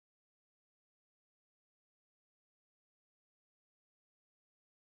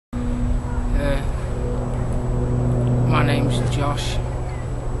name's Josh.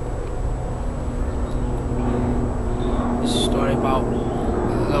 This is a story about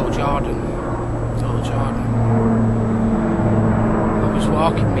little Jordon. I was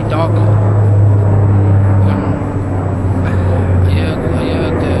walking my dog. I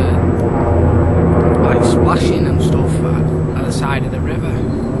heard like splashing and stuff at the side of the river.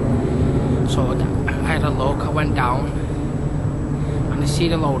 So I had a look. I went down and I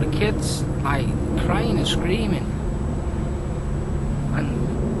seen a load of kids like crying and screaming,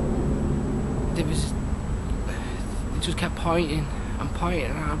 and they just kept pointing and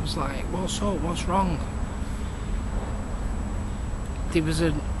pointing, and I was like, what's wrong? There was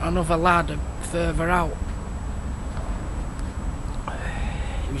another lad further out.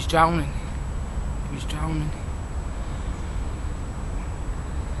 He was drowning.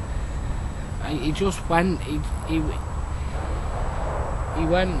 He just went. He went.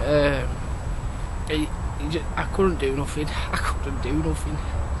 I couldn't do nothing.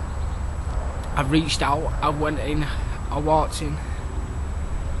 I reached out. I went in. I walked in.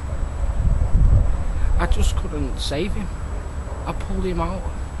 I just couldn't save him. I pulled him out.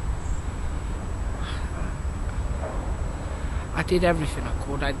 I did everything I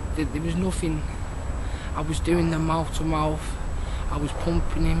could. There was nothing. I was doing the mouth to mouth. I was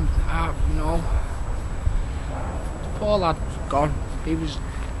pumping him out, you know. The poor lad was gone. He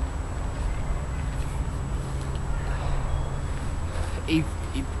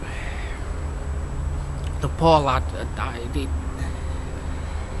the poor lad had died.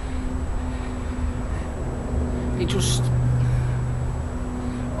 He just,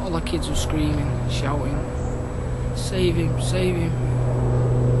 all the kids were screaming, shouting, save him, save him.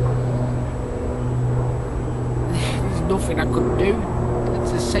 There's nothing I could do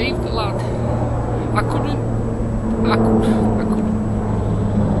to save the lad. I couldn't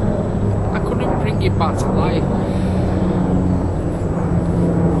bring him back to life.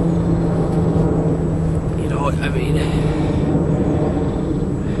 You know what I mean?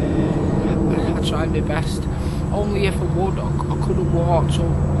 I tried my best. Only if I would, I could have walked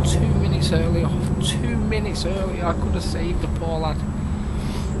up 2 minutes earlier. 2 minutes earlier, I could have saved the poor lad.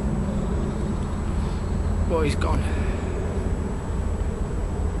 But he's gone.